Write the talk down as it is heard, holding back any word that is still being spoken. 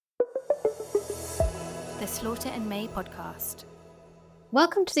the Slaughter and May podcast.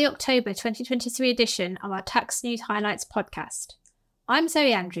 Welcome to the October 2023 edition of our Tax News Highlights podcast. I'm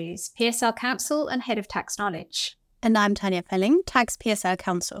Zoe Andrews, PSL Counsel and Head of Tax Knowledge. And I'm Tanja Velling, Tax PSL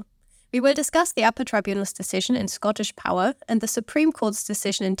Counsel. We will discuss the Upper Tribunal's decision in ScottishPower and the Supreme Court's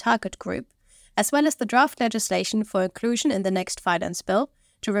decision in Target Group, as well as the draft legislation for inclusion in the next finance bill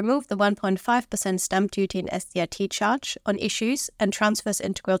to remove the 1.5% stamp duty and SDRT charge on issues and transfers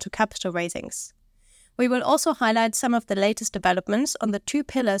integral to capital raisings. We will also highlight some of the latest developments on the two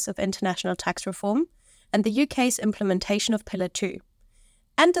pillars of international tax reform and the UK's implementation of Pillar 2,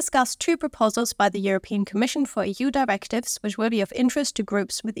 and discuss two proposals by the European Commission for EU directives which will be of interest to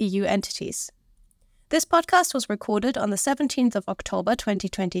groups with EU entities. This podcast was recorded on the 17th of October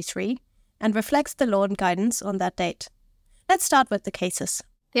 2023 and reflects the law and guidance on that date. Let's start with the cases.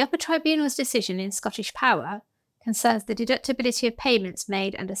 The Upper Tribunal's decision in ScottishPower concerns the deductibility of payments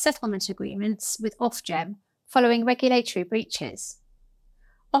made under settlement agreements with Ofgem following regulatory breaches.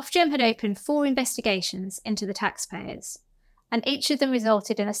 Ofgem had opened 4 investigations into the taxpayers, and each of them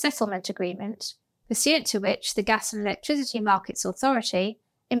resulted in a settlement agreement, pursuant to which the Gas and Electricity Markets Authority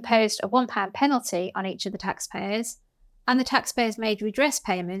imposed a £1 penalty on each of the taxpayers, and the taxpayers made redress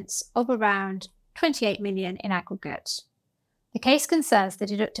payments of around £28 million in aggregate. The case concerns the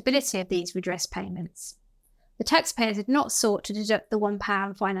deductibility of these redress payments. The taxpayers had not sought to deduct the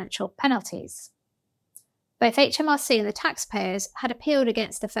 £1 financial penalties. Both HMRC and the taxpayers had appealed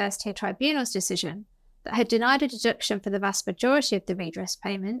against the first-tier tribunal's decision that had denied a deduction for the vast majority of the redress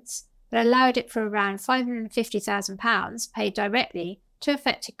payments, but allowed it for around £550,000 paid directly to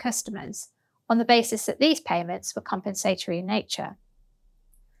affected customers on the basis that these payments were compensatory in nature.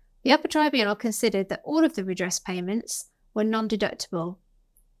 The Upper Tribunal considered that all of the redress payments were non-deductible.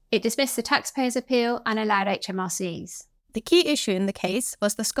 It dismissed the taxpayers' appeal and allowed HMRC's. The key issue in the case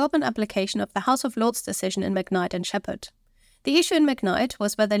was the scope and application of the House of Lords decision in McKnight and Shepherd. The issue in McKnight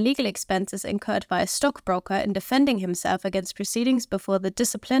was whether legal expenses incurred by a stockbroker in defending himself against proceedings before the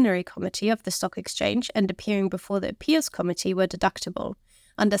disciplinary committee of the stock exchange and appearing before the appeals committee were deductible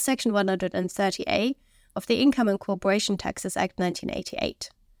under Section 130A of the Income and Corporation Taxes Act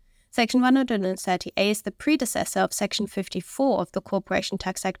 1988. Section 130A is the predecessor of Section 54 of the Corporation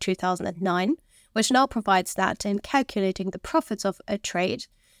Tax Act 2009, which now provides that in calculating the profits of a trade,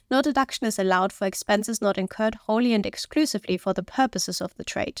 no deduction is allowed for expenses not incurred wholly and exclusively for the purposes of the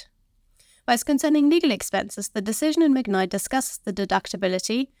trade. Whereas concerning legal expenses, the decision in McKnight discusses the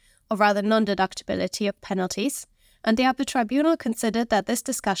deductibility, or rather non-deductibility, of penalties, and the Upper Tribunal considered that this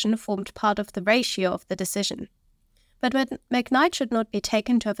discussion formed part of the ratio of the decision. But McKnight should not be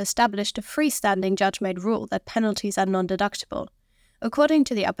taken to have established a freestanding judge-made rule that penalties are non-deductible. According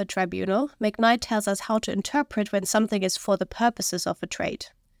to the Upper Tribunal, McKnight tells us how to interpret when something is for the purposes of a trade.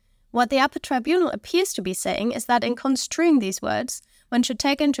 What the Upper Tribunal appears to be saying is that in construing these words, one should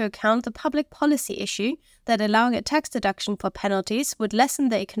take into account the public policy issue that allowing a tax deduction for penalties would lessen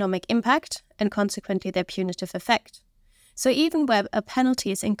the economic impact and consequently their punitive effect. So even where a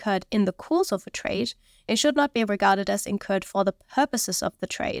penalty is incurred in the course of a trade, it should not be regarded as incurred for the purposes of the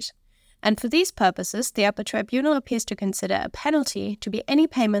trade. And for these purposes, the Upper Tribunal appears to consider a penalty to be any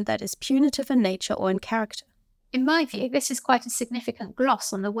payment that is punitive in nature or in character. In my view, this is quite a significant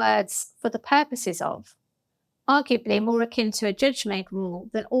gloss on the words "for the purposes of," arguably more akin to a judge-made rule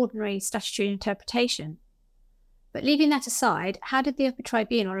than ordinary statutory interpretation. But leaving that aside, how did the Upper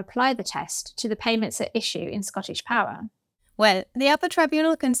Tribunal apply the test to the payments at issue in ScottishPower? Well, the Upper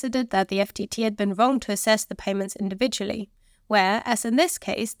Tribunal considered that the FTT had been wrong to assess the payments individually, where, as in this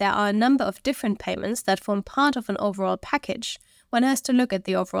case, there are a number of different payments that form part of an overall package, one has to look at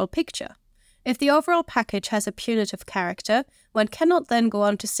the overall picture. If the overall package has a punitive character, one cannot then go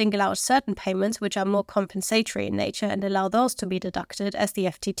on to single out certain payments which are more compensatory in nature and allow those to be deducted as the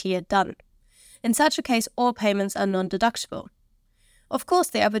FTT had done. In such a case, all payments are non-deductible. Of course,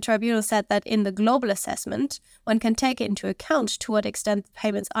 the Upper Tribunal said that in the global assessment, one can take into account to what extent the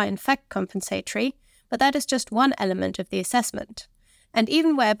payments are in fact compensatory, but that is just one element of the assessment. And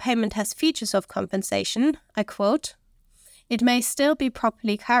even where a payment has features of compensation, I quote, "It may still be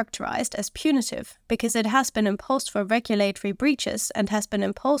properly characterized as punitive because it has been imposed for regulatory breaches and has been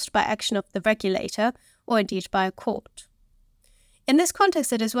imposed by action of the regulator or indeed by a court." In this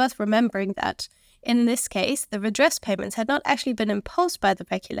context, it is worth remembering that, in this case, the redress payments had not actually been imposed by the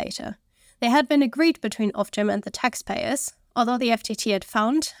regulator. They had been agreed between Ofgem and the taxpayers, although the FTT had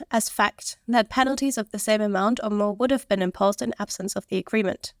found, as fact, that penalties of the same amount or more would have been imposed in absence of the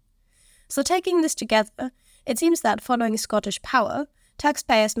agreement. So taking this together, it seems that following ScottishPower,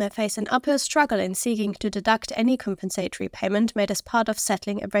 taxpayers may face an uphill struggle in seeking to deduct any compensatory payment made as part of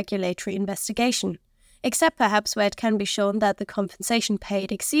settling a regulatory investigation, except perhaps where it can be shown that the compensation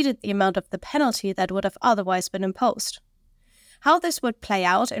paid exceeded the amount of the penalty that would have otherwise been imposed. How this would play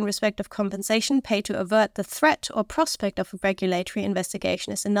out in respect of compensation paid to avert the threat or prospect of a regulatory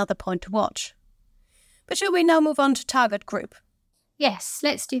investigation is another point to watch. But should we now move on to target group? Yes,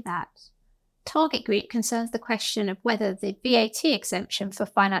 let's do that. Target group concerns the question of whether the VAT exemption for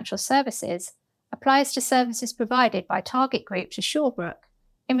financial services applies to services provided by target group to Shawbrook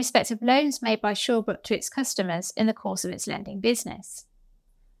in respect of loans made by Shawbrook to its customers in the course of its lending business.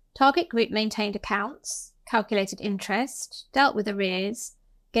 Target group maintained accounts, calculated interest, dealt with arrears,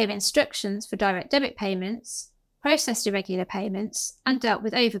 gave instructions for direct debit payments, processed irregular payments, and dealt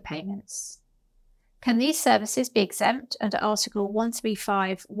with overpayments. Can these services be exempt under Article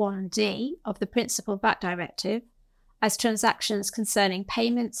 1351D of the Principal VAT Directive as transactions concerning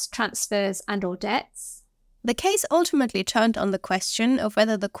payments, transfers, and/or debts? The case ultimately turned on the question of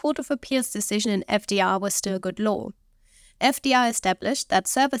whether the Court of Appeal's decision in FDR was still good law. FDR established that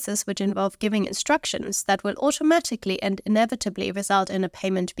services which involve giving instructions that will automatically and inevitably result in a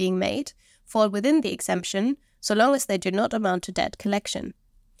payment being made fall within the exemption, so long as they do not amount to debt collection.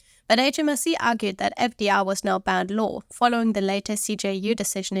 But HMRC argued that FDR was now bad law, following the later CJU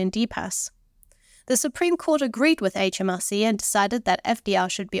decision in DPAS. The Supreme Court agreed with HMRC and decided that FDR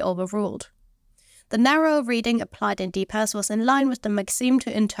should be overruled. The narrow reading applied in DPAS was in line with the maxim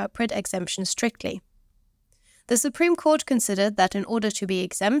to interpret exemption strictly. The Supreme Court considered that in order to be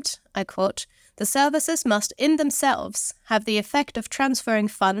exempt, I quote, "the services must in themselves have the effect of transferring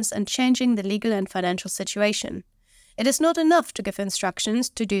funds and changing the legal and financial situation. It is not enough to give instructions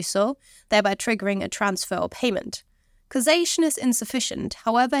to do so, thereby triggering a transfer or payment. Causation is insufficient,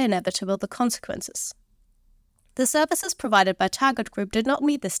 however inevitable the consequences." The services provided by target group did not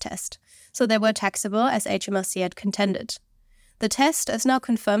meet this test, so they were taxable as HMRC had contended. The test, as now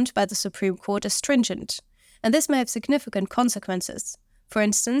confirmed by the Supreme Court, is stringent, and this may have significant consequences. For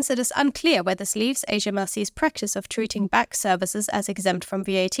instance, it is unclear where this leaves HMRC's practice of treating back services as exempt from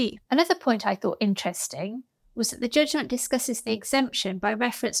VAT. Another point I thought interesting was that the judgment discusses the exemption by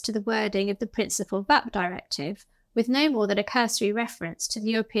reference to the wording of the Principal VAT Directive, with no more than a cursory reference to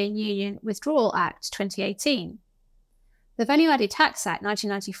the European Union Withdrawal Act 2018. The Value Added Tax Act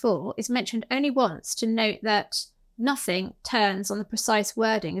 1994 is mentioned only once to note that nothing turns on the precise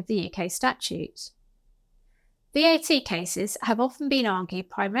wording of the UK statute. VAT cases have often been argued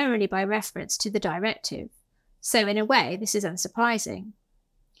primarily by reference to the directive, so in a way this is unsurprising.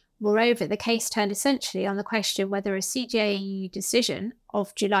 Moreover, the case turned essentially on the question whether a CJEU decision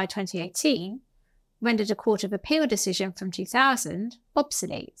of July 2018 rendered a Court of Appeal decision from 2000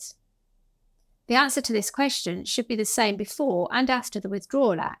 obsolete. The answer to this question should be the same before and after the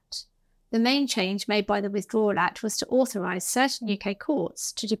Withdrawal Act. The main change made by the Withdrawal Act was to authorise certain UK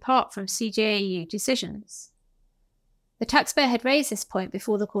courts to depart from CJEU decisions. The taxpayer had raised this point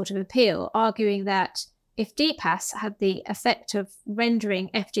before the Court of Appeal, arguing that if DPAS had the effect of rendering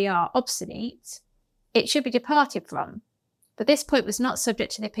FDR obsolete, it should be departed from. But this point was not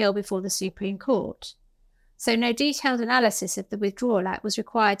subject to the appeal before the Supreme Court, so no detailed analysis of the Withdrawal Act was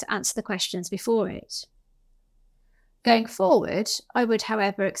required to answer the questions before it. Going forward, I would,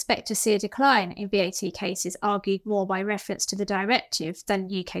 however, expect to see a decline in VAT cases argued more by reference to the directive than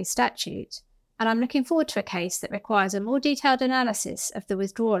UK statute, and I'm looking forward to a case that requires a more detailed analysis of the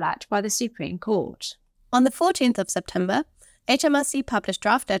Withdrawal Act by the Supreme Court. On the 14th of September, HMRC published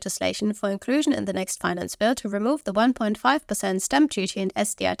draft legislation for inclusion in the next finance bill to remove the 1.5% stamp duty and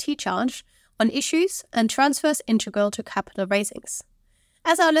SDRT charge on issues and transfers integral to capital raisings.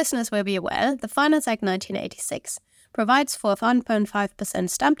 As our listeners will be aware, the Finance Act 1986 provides for a 1.5%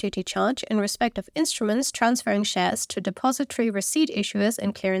 stamp duty charge in respect of instruments transferring shares to depository receipt issuers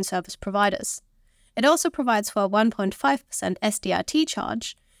and clearing service providers. It also provides for a 1.5% SDRT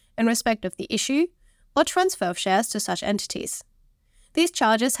charge in respect of the issue or transfer of shares to such entities. These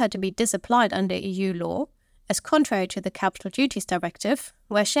charges had to be disapplied under EU law, as contrary to the Capital Duties Directive,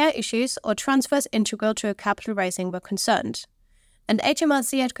 where share issues or transfers integral to a capital raising were concerned. And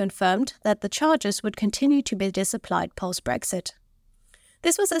HMRC had confirmed that the charges would continue to be disapplied post-Brexit.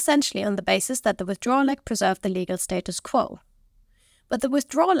 This was essentially on the basis that the Withdrawal Act preserved the legal status quo. But the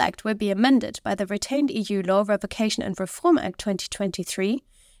Withdrawal Act will be amended by the retained EU Law Revocation and Reform Act 2023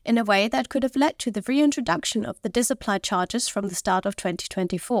 in a way that could have led to the reintroduction of the disapplied charges from the start of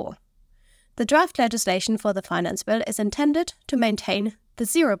 2024. The draft legislation for the Finance Bill is intended to maintain the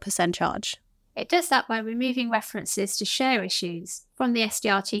 0% charge. It does that by removing references to share issues from the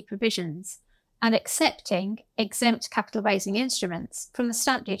SDRT provisions and accepting exempt capital raising instruments from the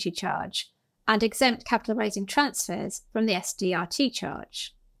stamp duty charge and exempt capital raising transfers from the SDRT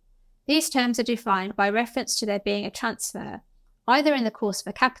charge. These terms are defined by reference to there being a transfer, either in the course of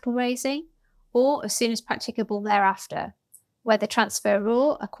a capital raising or as soon as practicable thereafter, where the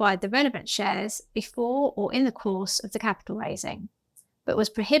transferor acquired the relevant shares before or in the course of the capital raising, but was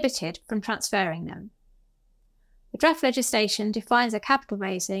prohibited from transferring them. The draft legislation defines a capital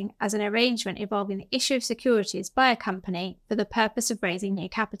raising as an arrangement involving the issue of securities by a company for the purpose of raising new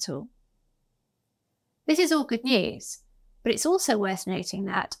capital. This is all good news, but it's also worth noting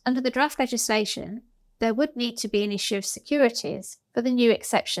that under the draft legislation, there would need to be an issue of securities for the new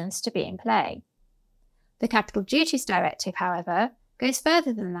exceptions to be in play. The Capital Duties Directive, however, goes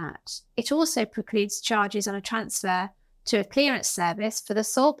further than that. It also precludes charges on a transfer to a clearance service for the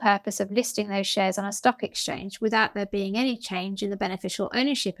sole purpose of listing those shares on a stock exchange without there being any change in the beneficial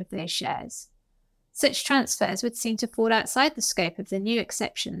ownership of those shares. Such transfers would seem to fall outside the scope of the new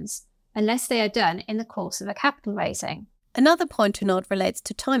exceptions unless they are done in the course of a capital raising. Another point to note relates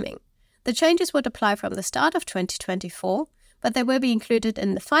to timing. The changes would apply from the start of 2024, but they will be included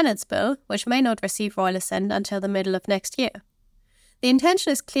in the finance bill, which may not receive royal assent until the middle of next year. The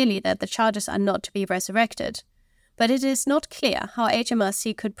intention is clearly that the charges are not to be resurrected, but it is not clear how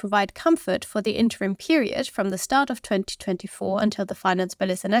HMRC could provide comfort for the interim period from the start of 2024 until the finance bill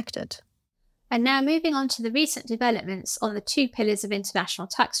is enacted. And now moving on to the recent developments on the two pillars of international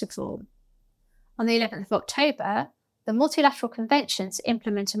tax reform. On the 11th of October, the Multilateral Convention to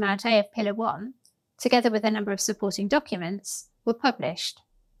implement Amount A of Pillar 1, together with a number of supporting documents, were published.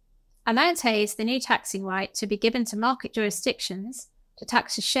 Amount A is the new taxing right to be given to market jurisdictions to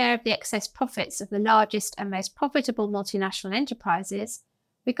tax a share of the excess profits of the largest and most profitable multinational enterprises,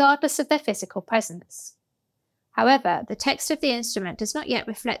 regardless of their physical presence. However, the text of the instrument does not yet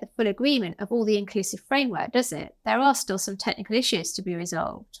reflect the full agreement of all the inclusive framework, does it? There are still some technical issues to be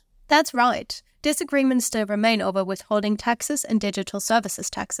resolved. That's right. Disagreements still remain over withholding taxes and digital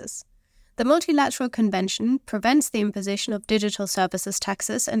services taxes. The Multilateral Convention prevents the imposition of digital services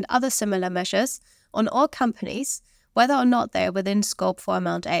taxes and other similar measures on all companies, whether or not they are within scope for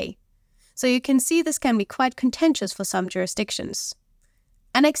Amount A. So you can see this can be quite contentious for some jurisdictions.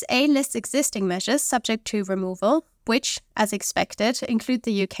 Annex A lists existing measures subject to removal, which, as expected, include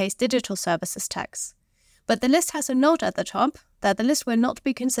the UK's digital services tax. But the list has a note at the top that the list will not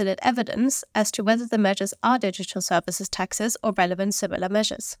be considered evidence as to whether the measures are digital services taxes or relevant similar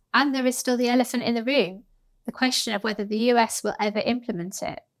measures. And there is still the elephant in the room, the question of whether the US will ever implement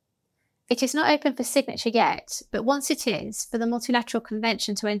it. It is not open for signature yet, but once it is, for the Multilateral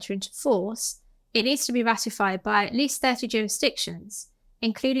Convention to enter into force, it needs to be ratified by at least 30 jurisdictions,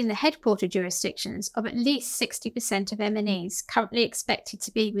 including the headquarter jurisdictions of at least 60% of M&Es currently expected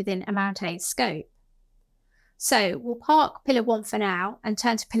to be within Amount A's scope. So we'll park Pillar 1 for now and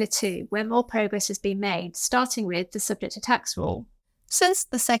turn to Pillar 2, where more progress has been made, starting with the subject to tax rule. Since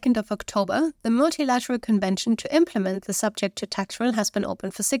the 2nd of October, the Multilateral Convention to implement the subject to tax rule has been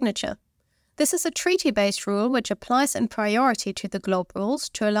open for signature. This is a treaty-based rule which applies in priority to the GLOBE rules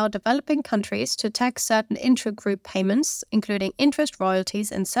to allow developing countries to tax certain intra-group payments, including interest,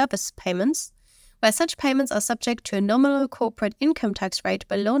 royalties and service payments, where such payments are subject to a nominal corporate income tax rate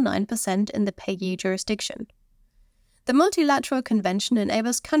below 9% in the payee jurisdiction. The Multilateral Convention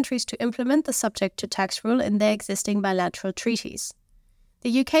enables countries to implement the subject to tax rule in their existing bilateral treaties.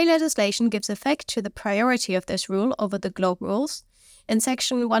 The UK legislation gives effect to the priority of this rule over the GLOBE rules in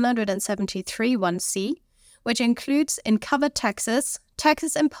Section 173(1)(c), which includes in covered taxes,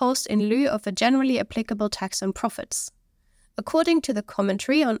 taxes imposed in lieu of a generally applicable tax on profits. According to the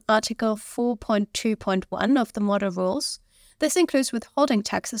commentary on Article 4.2.1 of the Model Rules, this includes withholding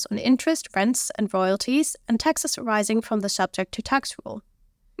taxes on interest, rents and royalties, and taxes arising from the subject to tax rule.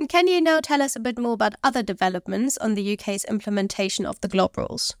 Can you now tell us a bit more about other developments on the UK's implementation of the GLOBE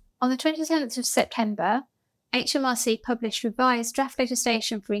rules? On the 27th of September, HMRC published revised draft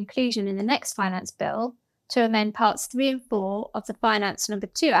legislation for inclusion in the next finance bill to amend Parts 3 and 4 of the Finance No.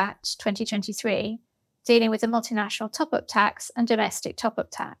 2 Act 2023, dealing with the multinational top-up tax and domestic top-up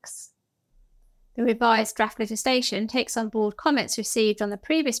tax. The revised draft legislation takes on board comments received on the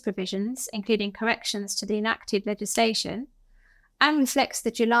previous provisions, including corrections to the enacted legislation, and reflects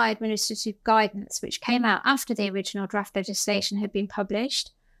the July administrative guidance which came out after the original draft legislation had been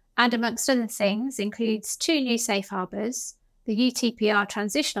published, and amongst other things includes two new safe harbours, the UTPR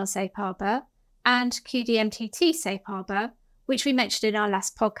transitional safe harbour and QDMTT safe harbour, which we mentioned in our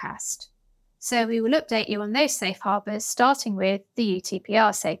last podcast. So we will update you on those safe harbours, starting with the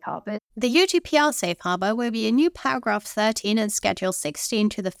UTPR safe harbour. The UTPR safe harbour will be a new paragraph 13 and Schedule 16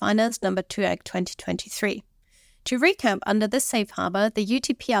 to the Finance No. 2 Act 2023. To recap, under this safe harbour, the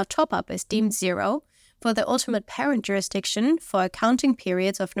UTPR top-up is deemed zero, for the ultimate parent jurisdiction for accounting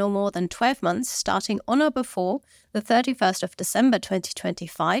periods of no more than 12 months starting on or before the 31st of December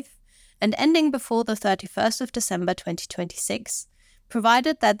 2025 and ending before the 31st of December 2026,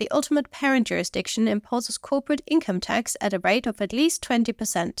 provided that the ultimate parent jurisdiction imposes corporate income tax at a rate of at least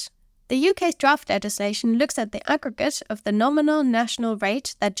 20%. The UK's draft legislation looks at the aggregate of the nominal national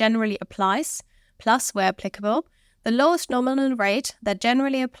rate that generally applies, plus, where applicable, the lowest nominal rate that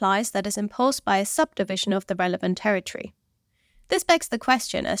generally applies that is imposed by a subdivision of the relevant territory. This begs the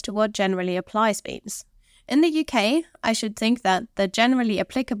question as to what generally applies means. In the UK, I should think that the generally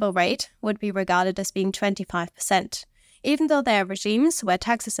applicable rate would be regarded as being 25%, even though there are regimes where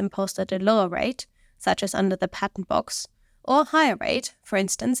tax is imposed at a lower rate, such as under the patent box, or a higher rate, for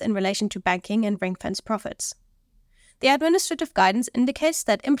instance in relation to banking and ring-fence profits. The administrative guidance indicates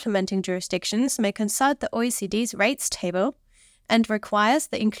that implementing jurisdictions may consult the OECD's rates table and requires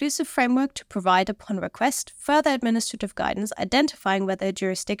the inclusive framework to provide, upon request, further administrative guidance identifying whether a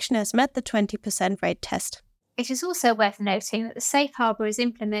jurisdiction has met the 20% rate test. It is also worth noting that the safe harbour is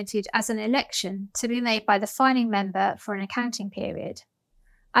implemented as an election to be made by the filing member for an accounting period.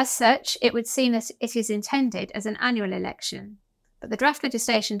 As such, it would seem that it is intended as an annual election, but the draft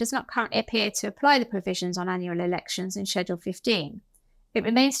legislation does not currently appear to apply the provisions on annual elections in Schedule 15. It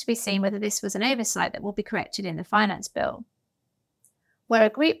remains to be seen whether this was an oversight that will be corrected in the Finance Bill. Where a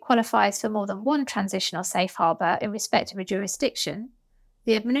group qualifies for more than one transitional safe harbour in respect of a jurisdiction,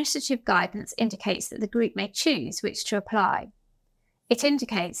 the administrative guidance indicates that the group may choose which to apply. It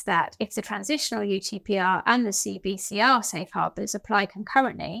indicates that if the transitional UTPR and the CBCR safe harbours apply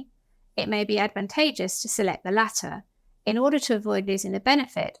concurrently, it may be advantageous to select the latter in order to avoid losing the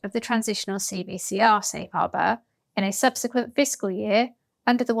benefit of the transitional CBCR safe harbour in a subsequent fiscal year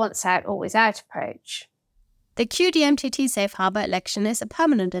under the once out, always out approach. The QDMTT safe harbour election is a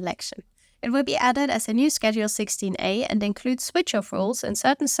permanent election. It will be added as a new Schedule 16A and includes switch-off rules in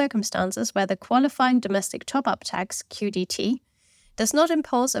certain circumstances where the qualifying domestic top-up tax, QDT, does not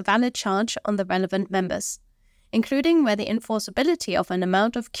impose a valid charge on the relevant members, including where the enforceability of an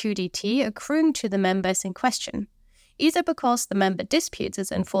amount of QDT accruing to the members in question, either because the member disputes its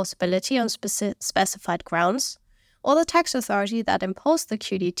enforceability on specified grounds, or the tax authority that imposed the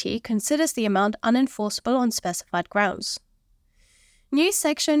QDT considers the amount unenforceable on specified grounds. New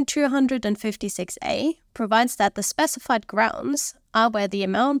Section 256A provides that the specified grounds are where the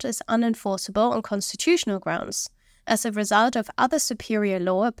amount is unenforceable on constitutional grounds, as a result of other superior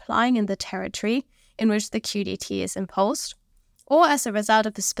law applying in the territory in which the QDT is imposed, or as a result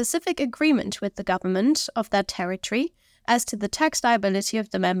of a specific agreement with the government of that territory as to the tax liability of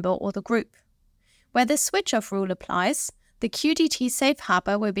the member or the group. Where this switch-off rule applies, the QDT safe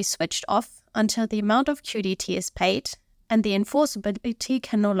harbour will be switched off until the amount of QDT is paid and the enforceability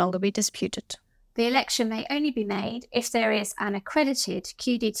can no longer be disputed. The election may only be made if there is an accredited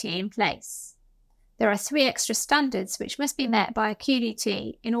QDT in place. There are 3 extra standards which must be met by a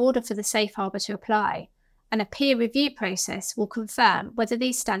QDT in order for the safe harbour to apply, and a peer review process will confirm whether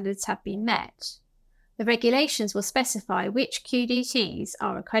these standards have been met. The regulations will specify which QDTs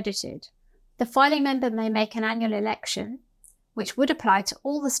are accredited. The filing member may make an annual election, which would apply to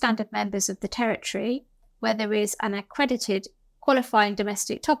all the standard members of the territory where there is an accredited qualifying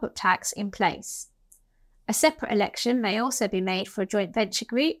domestic top-up tax in place. A separate election may also be made for a joint venture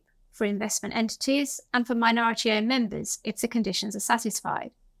group, for investment entities, and for minority-owned members if the conditions are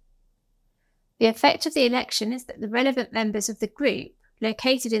satisfied. The effect of the election is that the relevant members of the group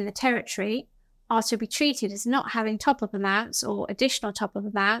located in the territory are to be treated as not having top-up amounts or additional top-up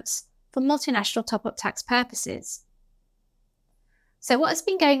amounts for multinational top-up tax purposes. So what has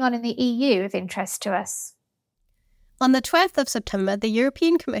been going on in the EU of interest to us? On the 12th of September, the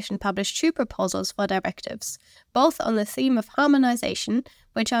European Commission published 2 proposals for directives, both on the theme of harmonisation,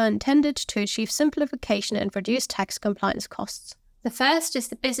 which are intended to achieve simplification and reduce tax compliance costs. The first is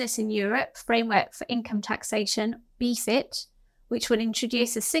the Business in Europe Framework for Income Taxation, BEFIT, which will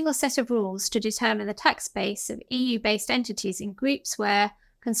introduce a single set of rules to determine the tax base of EU-based entities in groups where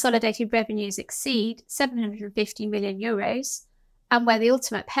consolidated revenues exceed €750 million and where the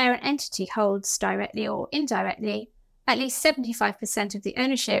ultimate parent entity holds, directly or indirectly, at least 75% of the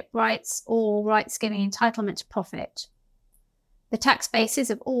ownership rights or rights giving entitlement to profit. The tax bases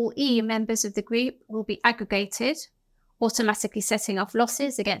of all EU members of the group will be aggregated, automatically setting off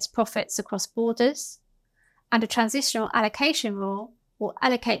losses against profits across borders, and a transitional allocation rule will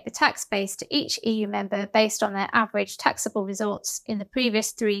allocate the tax base to each EU member based on their average taxable results in the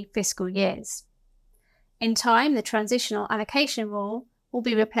previous 3 fiscal years. In time, the transitional allocation rule will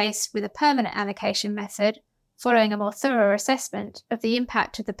be replaced with a permanent allocation method following a more thorough assessment of the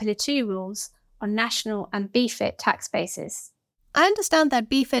impact of the Pillar 2 rules on national and BEFIT tax bases. I understand that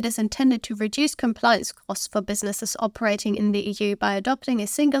BEFIT is intended to reduce compliance costs for businesses operating in the EU by adopting a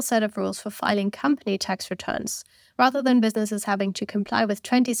single set of rules for filing company tax returns, rather than businesses having to comply with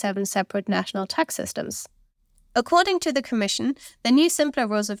 27 separate national tax systems. According to the Commission, the new simpler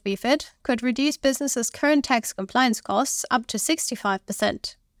rules of BEFIT could reduce businesses' current tax compliance costs up to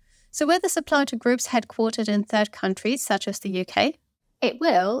 65%. So will this apply to groups headquartered in third countries such as the UK? It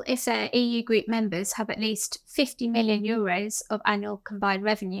will if their EU group members have at least €50 million of annual combined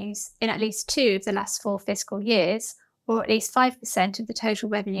revenues in at least 2 of the last 4 fiscal years, or at least 5% of the total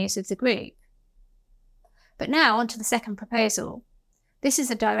revenues of the group. But now on to the second proposal. This is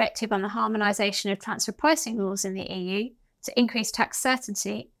a directive on the harmonisation of transfer pricing rules in the EU to increase tax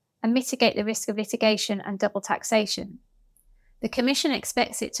certainty and mitigate the risk of litigation and double taxation. The Commission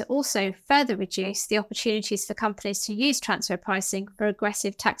expects it to also further reduce the opportunities for companies to use transfer pricing for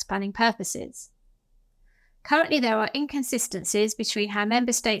aggressive tax planning purposes. Currently, there are inconsistencies between how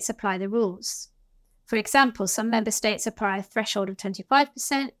Member States apply the rules. For example, some Member States apply a threshold of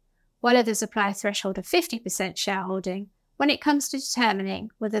 25%, while others apply a threshold of 50% shareholding when it comes to determining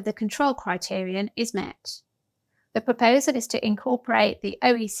whether the control criterion is met. The proposal is to incorporate the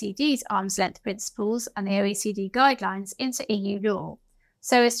OECD's arm's length principles and the OECD guidelines into EU law,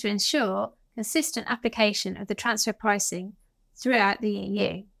 so as to ensure consistent application of the transfer pricing throughout the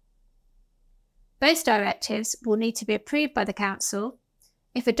EU. Both directives will need to be approved by the Council.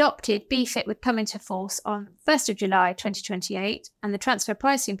 If adopted, BEFIT would come into force on 1st of July 2028 and the transfer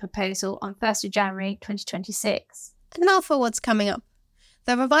pricing proposal on 1st of January 2026. And now for what's coming up.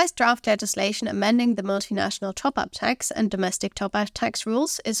 The revised draft legislation amending the multinational top-up tax and domestic top-up tax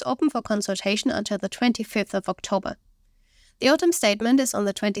rules is open for consultation until the 25th of October. The autumn statement is on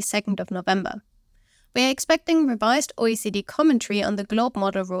the 22nd of November. We are expecting revised OECD commentary on the Globe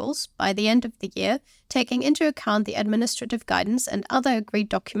Model rules by the end of the year, taking into account the administrative guidance and other agreed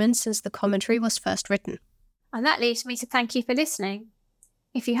documents since the commentary was first written. And that leaves me to thank you for listening.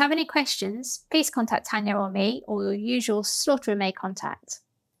 If you have any questions, please contact Tanja or me or your usual Slaughter and May contact.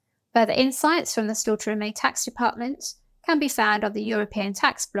 Further insights from the Slaughter and May Tax Department can be found on the European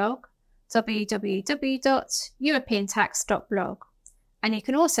Tax blog, www.europeantax.blog, and you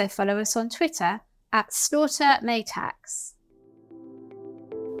can also follow us on Twitter @SlaughterMayTax.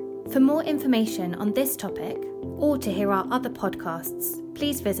 For more information on this topic, or to hear our other podcasts,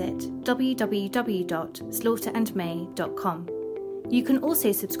 please visit www.slaughterandmay.com. You can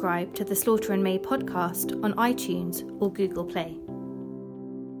also subscribe to the Slaughter and May podcast on iTunes or Google Play.